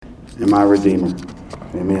and my Redeemer.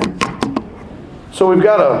 Amen. So we've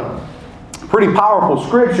got a pretty powerful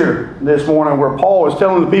scripture this morning where Paul is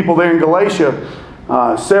telling the people there in Galatia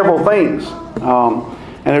several things.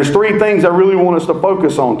 And there's three things I really want us to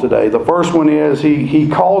focus on today. The first one is he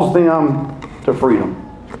calls them to freedom.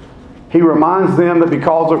 He reminds them that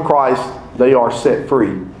because of Christ, they are set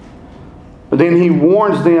free. But then he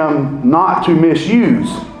warns them not to misuse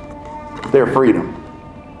their freedom.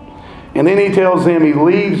 And then he tells them, he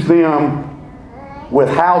leaves them with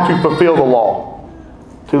how to fulfill the law,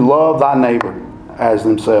 to love thy neighbor as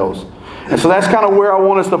themselves. And so that's kind of where I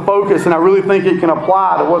want us to focus, and I really think it can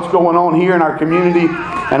apply to what's going on here in our community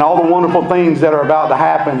and all the wonderful things that are about to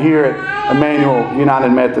happen here at Emmanuel United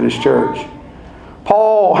Methodist Church.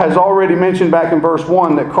 Paul has already mentioned back in verse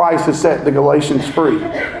 1 that Christ has set the Galatians free.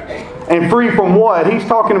 And free from what? He's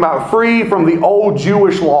talking about free from the old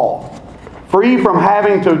Jewish law. Free from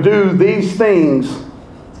having to do these things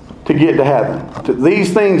to get to heaven.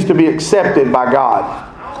 These things to be accepted by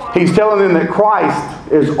God. He's telling them that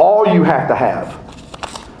Christ is all you have to have.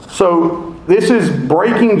 So this is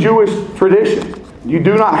breaking Jewish tradition. You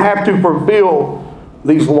do not have to fulfill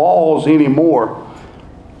these laws anymore.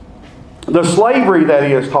 The slavery that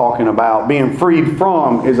he is talking about, being freed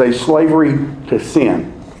from, is a slavery to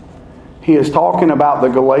sin. He is talking about the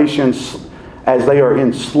Galatians as they are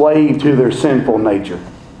enslaved to their sinful nature.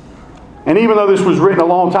 And even though this was written a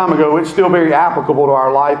long time ago, it's still very applicable to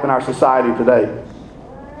our life and our society today.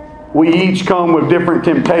 We each come with different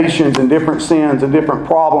temptations and different sins and different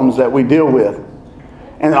problems that we deal with.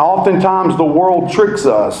 And oftentimes the world tricks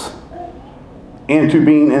us into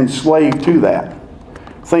being enslaved to that.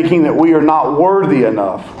 Thinking that we are not worthy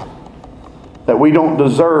enough. That we don't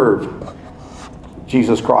deserve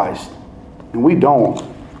Jesus Christ. And we don't.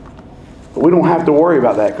 But we don't have to worry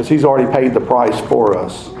about that because He's already paid the price for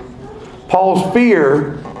us. Paul's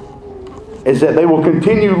fear is that they will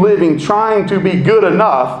continue living trying to be good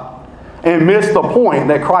enough and miss the point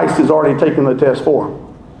that Christ has already taken the test for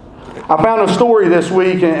them. I found a story this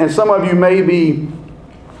week, and some of you may be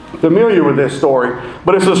familiar with this story,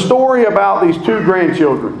 but it's a story about these two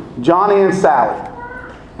grandchildren, Johnny and Sally.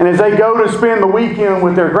 And as they go to spend the weekend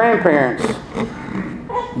with their grandparents,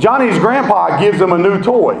 Johnny's grandpa gives them a new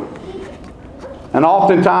toy. And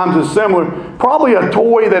oftentimes it's similar, probably a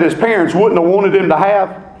toy that his parents wouldn't have wanted him to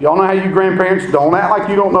have. Y'all know how you grandparents don't act like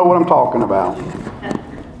you don't know what I'm talking about.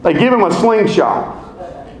 They give him a slingshot.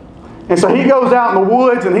 And so he goes out in the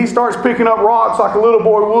woods and he starts picking up rocks like a little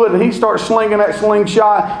boy would, and he starts slinging that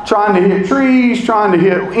slingshot, trying to hit trees, trying to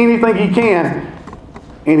hit anything he can,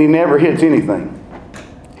 and he never hits anything.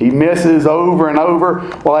 He misses over and over.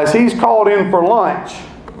 Well, as he's called in for lunch,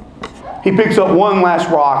 he picks up one last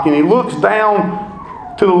rock and he looks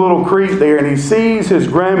down to the little creek there and he sees his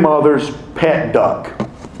grandmother's pet duck.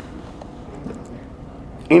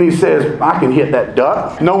 And he says, I can hit that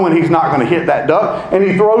duck, knowing he's not going to hit that duck. And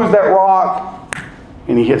he throws that rock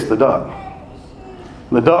and he hits the duck.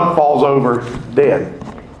 The duck falls over dead.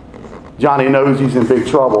 Johnny knows he's in big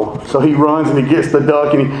trouble. So he runs and he gets the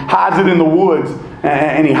duck and he hides it in the woods.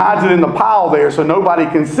 And he hides it in the pile there so nobody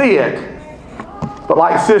can see it. But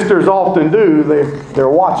like sisters often do, they're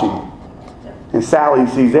watching. And Sally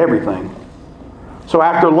sees everything. So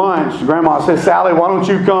after lunch, Grandma says, Sally, why don't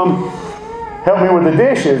you come help me with the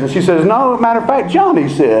dishes? And she says, no, matter of fact, Johnny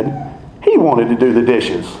said he wanted to do the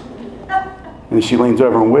dishes. And she leans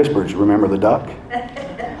over and whispers, remember the duck?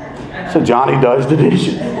 So Johnny does the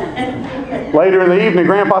dishes. Later in the evening,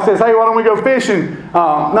 Grandpa says, hey, why don't we go fishing?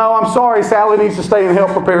 No, I'm sorry, Sally needs to stay and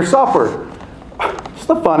help prepare supper. It's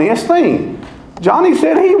the funniest thing. Johnny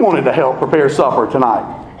said he wanted to help prepare supper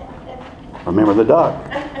tonight. Remember the duck.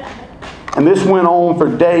 And this went on for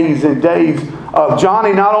days and days of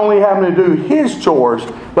Johnny not only having to do his chores,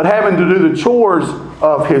 but having to do the chores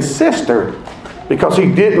of his sister because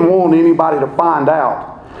he didn't want anybody to find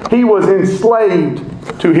out. He was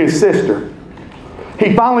enslaved to his sister.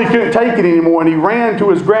 He finally couldn't take it anymore and he ran to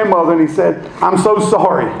his grandmother and he said, I'm so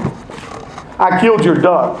sorry. I killed your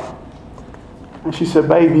duck. And she said,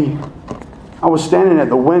 baby, I was standing at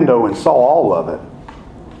the window and saw all of it.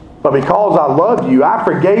 But because I loved you, I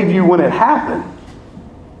forgave you when it happened.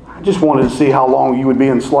 I just wanted to see how long you would be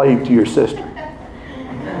enslaved to your sister.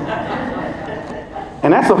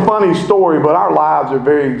 And that's a funny story, but our lives are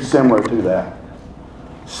very similar to that.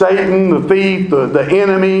 Satan, the thief, the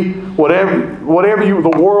enemy, whatever you,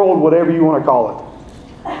 the world, whatever you want to call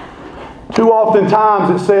it. Too often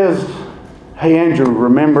times it says, hey Andrew,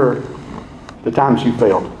 remember the times you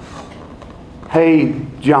failed. Hey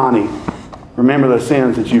Johnny, remember the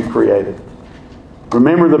sins that you've created.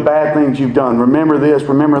 Remember the bad things you've done. Remember this,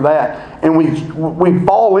 remember that. And we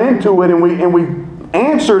fall into it and we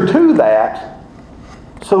answer to that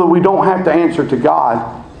so that we don't have to answer to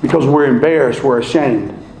God because we're embarrassed, we're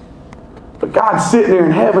ashamed. But God's sitting there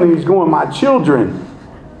in heaven and He's going, my children,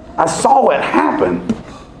 I saw it happen.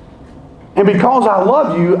 And because I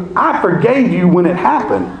love you, I forgave you when it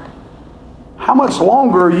happened. How much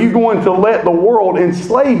longer are you going to let the world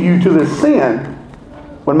enslave you to this sin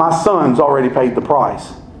when my Son's already paid the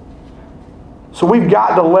price? So we've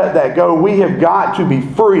got to let that go. We have got to be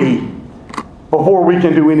free before we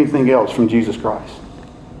can do anything else from Jesus Christ.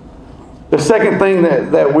 The second thing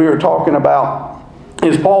that we are talking about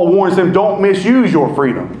is Paul warns them, don't misuse your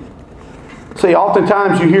freedom. See,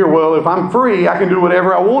 oftentimes you hear, well, if I'm free, I can do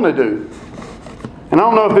whatever I want to do. And I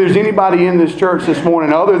don't know if there's anybody in this church this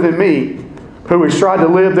morning other than me who has tried to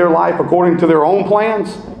live their life according to their own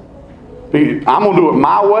plans. I'm going to do it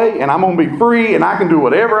my way, and I'm going to be free, and I can do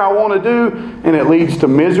whatever I want to do, and it leads to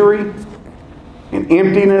misery and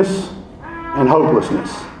emptiness and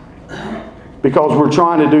hopelessness because we're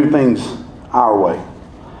trying to do things our way.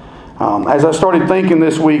 As I started thinking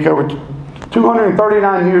this week, over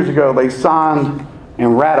 239 years ago, they signed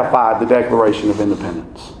and ratified the Declaration of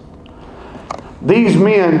Independence. These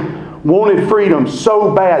men wanted freedom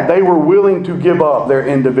so bad they were willing to give up their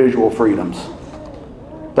individual freedoms.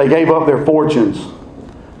 They gave up their fortunes.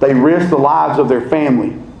 They risked the lives of their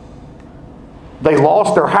family. They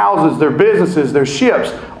lost their houses, their businesses, their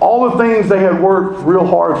ships, all the things they had worked real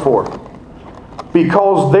hard for.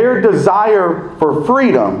 Because their desire for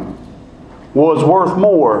freedom was worth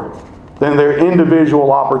more than their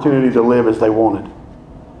individual opportunity to live as they wanted.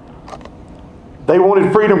 They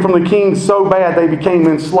wanted freedom from the king so bad they became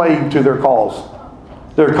enslaved to their cause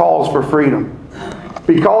for freedom.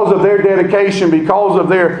 Because of their dedication, because of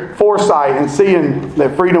their foresight and seeing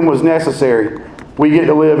that freedom was necessary, we get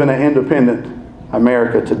to live in an independent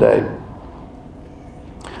America today.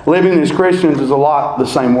 Living as Christians is a lot the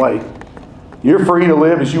same way. You're free to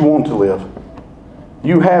live as you want to live.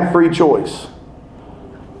 You have free choice.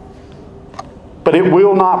 But it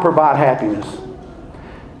will not provide happiness.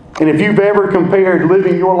 And if you've ever compared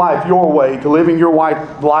living your life your way to living your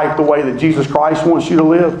life the way that Jesus Christ wants you to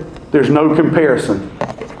live, there's no comparison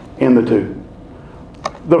in the two.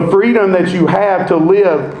 The freedom that you have to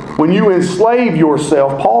live when you enslave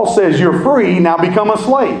yourself, Paul says you're free, now become a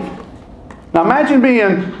slave. Now imagine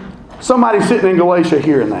being somebody sitting in Galatia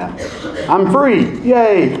hearing that. I'm free,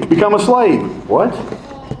 yay, become a slave. What?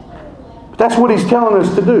 But that's what he's telling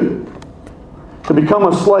us to do. To become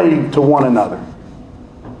a slave to one another.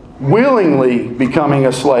 Willingly becoming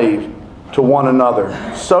a slave to one another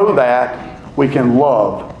so that we can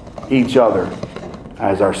love each other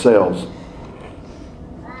as ourselves.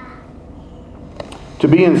 To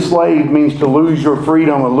be enslaved means to lose your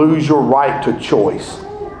freedom and lose your right to choice.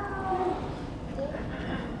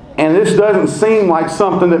 And this doesn't seem like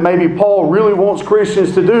something that maybe Paul really wants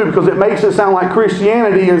Christians to do, because it makes it sound like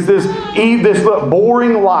Christianity is this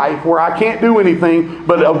boring life where I can't do anything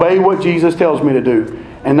but obey what Jesus tells me to do.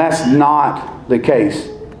 And that's not the case.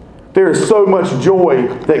 There is so much joy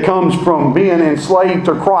that comes from being enslaved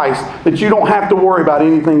to Christ that you don't have to worry about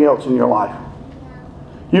anything else in your life.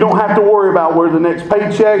 You don't have to worry about where the next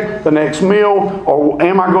paycheck, the next meal, or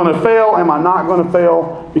am I going to fail, am I not going to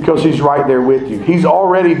fail, because He's right there with you. He's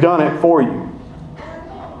already done it for you.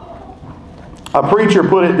 A preacher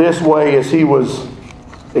put it this way as he was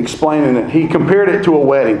explaining it. He compared it to a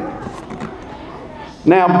wedding.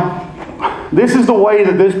 Now, this is the way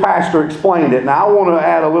that this pastor explained it. Now, I want to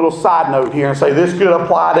add a little side note here and say this could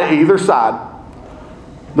apply to either side,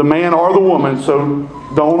 the man or the woman, so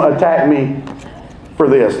don't attack me for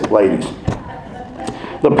this, ladies.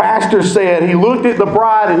 The pastor said, he looked at the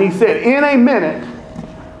bride and he said, in a minute,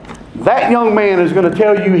 that young man is going to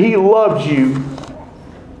tell you he loves you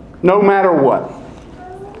no matter what.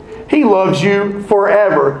 He loves you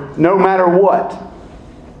forever, no matter what.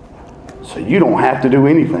 So you don't have to do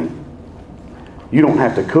anything. You don't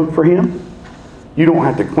have to cook for him. You don't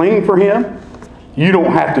have to clean for him. You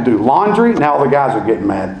don't have to do laundry. Now the guys are getting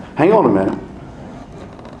mad. Hang on a minute.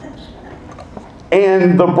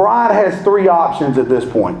 And the bride has three options at this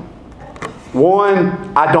point.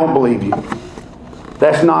 One, I don't believe you.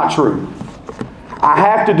 That's not true. I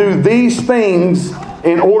have to do these things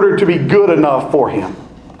in order to be good enough for him.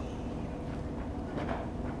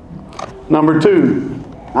 Number two,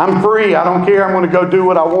 I'm free. I don't care. I'm going to go do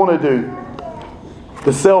what I want to do.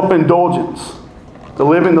 The self-indulgence, to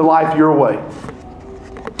living the life your way.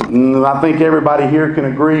 And I think everybody here can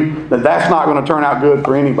agree that that's not going to turn out good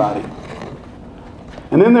for anybody.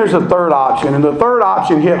 And then there's a third option. And the third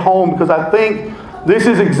option hit home because I think This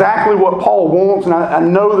is exactly what Paul wants, and I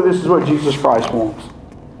know that this is what Jesus Christ wants.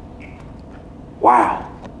 Wow.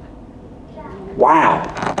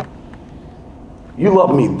 Wow. You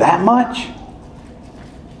love me that much?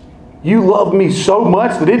 You love me so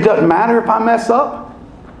much that it doesn't matter if I mess up?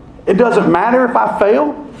 It doesn't matter if I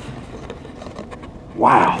fail?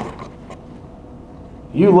 Wow.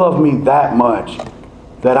 You love me that much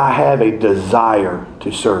that I have a desire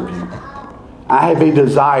to serve you. I have a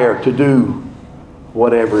desire to do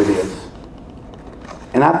whatever it is.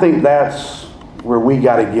 And I think that's where we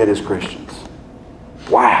got to get as Christians.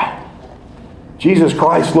 Wow. Jesus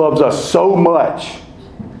Christ loves us so much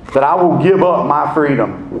that I will give up my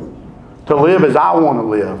freedom to live as I want to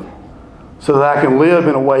live so that I can live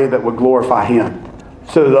in a way that would glorify Him,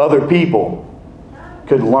 so that other people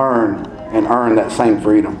could learn and earn that same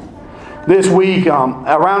freedom. This week,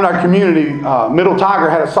 around our community, Middle Tiger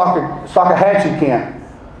had a Sakahatchee camp.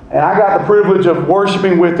 And I got the privilege of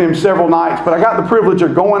worshiping with him several nights, but I got the privilege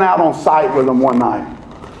of going out on site with him one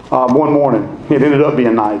morning. It ended up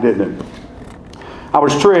being night, didn't it? I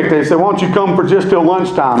was tricked. They said, why don't you come for just till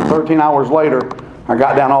lunchtime? 13 hours later, I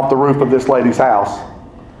got down off the roof of this lady's house.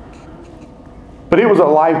 But it was a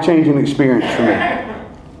life-changing experience for me.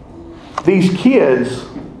 These kids,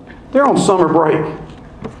 they're on summer break.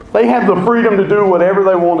 They have the freedom to do whatever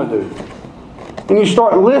they want to do. And you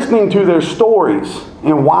start listening to their stories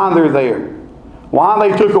and why they're there. Why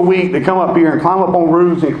they took a week to come up here and climb up on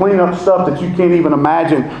roofs and clean up stuff that you can't even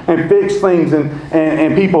imagine and fix things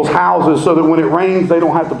in people's houses so that when it rains they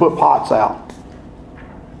don't have to put pots out.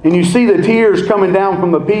 And you see the tears coming down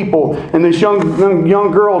from the people, and this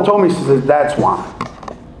young girl told me, she says, that's why.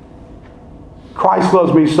 Christ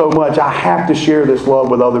loves me so much, I have to share this love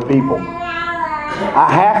with other people.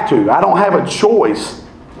 I have to. I don't have a choice.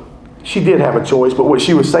 She did have a choice, but what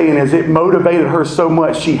she was saying is it motivated her so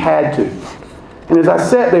much she had to. And as I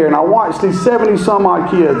sat there and I watched these 70-some odd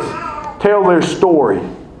kids tell their story,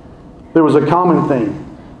 there was a common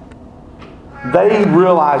theme. They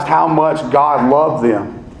realized how much God loved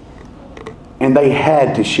them, and they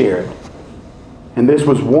had to share it. And this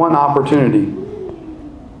was one opportunity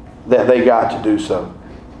that they got to do so.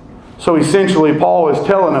 So essentially, Paul is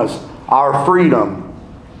telling us our freedom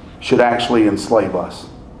should actually enslave us.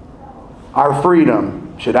 Our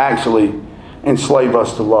freedom should actually enslave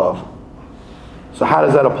us to love. So how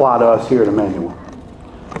does that apply to us here at Emmanuel?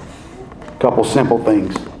 A couple simple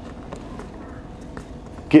things.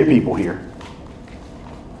 Get people here.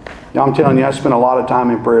 Now, I'm telling you, I spent a lot of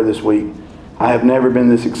time in prayer this week. I have never been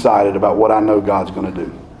this excited about what I know God's going to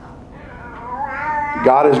do.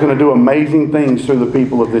 God is going to do amazing things through the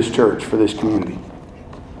people of this church for this community.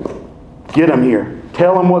 Get them here.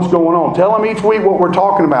 Tell them what's going on. Tell them each week what we're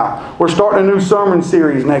talking about. We're starting a new sermon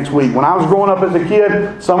series next week. When I was growing up as a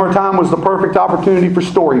kid, summertime was the perfect opportunity for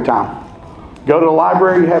story time. Go to the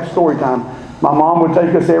library, have story time. My mom would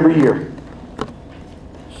take us every year.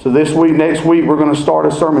 So next week, we're going to start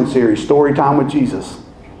a sermon series, Story Time with Jesus.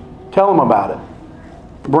 Tell them about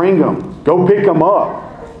it. Bring them. Go pick them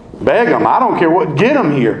up. Beg them. I don't care what. Get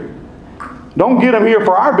them here. Don't get them here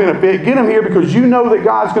for our benefit. Get them here because you know that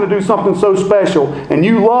God's going to do something so special and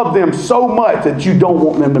you love them so much that you don't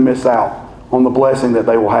want them to miss out on the blessing that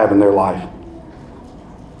they will have in their life.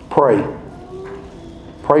 Pray.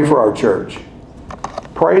 Pray for our church.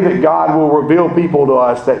 Pray that God will reveal people to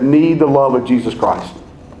us that need the love of Jesus Christ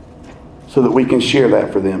so that we can share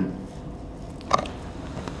that for them.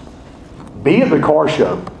 Be at the car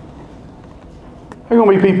show. There are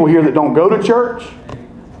going to be people here that don't go to church.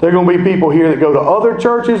 There are going to be people here that go to other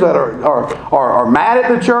churches that are mad at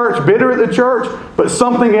the church, bitter at the church, but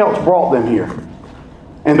something else brought them here.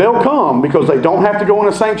 And they'll come because they don't have to go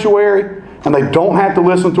in a sanctuary and they don't have to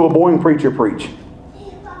listen to a boring preacher preach.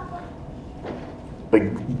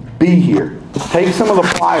 But be here. Take some of the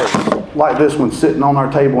flyers like this one sitting on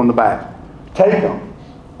our table in the back. Take them.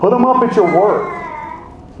 Put them up at your work.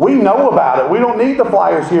 We know about it. We don't need the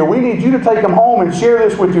flyers here. We need you to take them home and share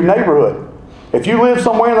this with your neighborhood. If you live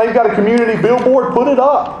somewhere and they've got a community billboard, put it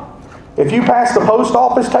up. If you pass the post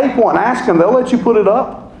office, take one. Ask them. They'll let you put it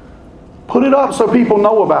up. Put it up so people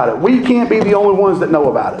know about it. We can't be the only ones that know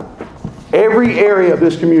about it. Every area of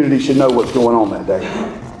this community should know what's going on that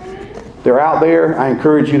day. They're out there. I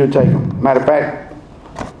encourage you to take them. Matter of fact,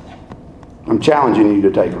 I'm challenging you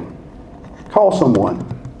to take them. Call someone.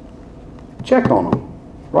 Check on them.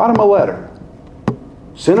 Write them a letter.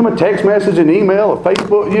 Send them a text message, an email, a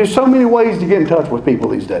Facebook. There's so many ways to get in touch with people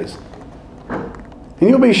these days. And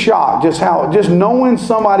you'll be shocked just knowing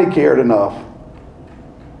somebody cared enough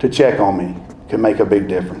to check on me can make a big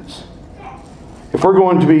difference. If we're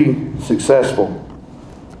going to be successful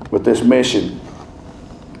with this mission,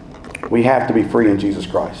 We have to be free in Jesus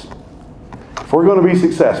Christ. If we're going to be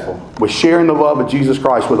successful with sharing the love of Jesus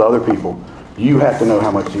Christ with other people, you have to know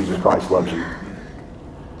how much Jesus Christ loves you.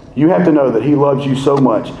 You have to know that He loves you so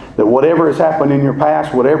much that whatever has happened in your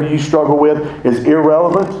past, whatever you struggle with, is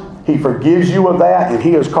irrelevant. He forgives you of that, and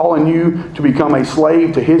He is calling you to become a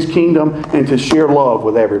slave to His kingdom and to share love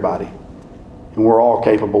with everybody. And we're all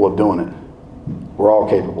capable of doing it. We're all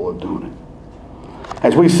capable of doing it.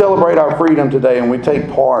 As we celebrate our freedom today and we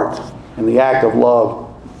take part in the act of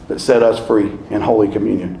love that set us free in Holy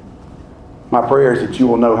Communion, my prayer is that you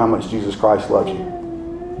will know how much Jesus Christ loves you.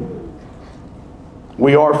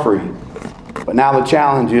 We are free. But now the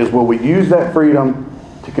challenge is, will we use that freedom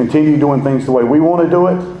to continue doing things the way we want to do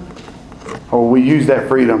it? Or will we use that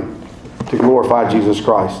freedom to glorify Jesus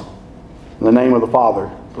Christ? In the name of the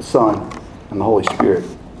Father, the Son, and the Holy Spirit.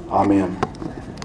 Amen.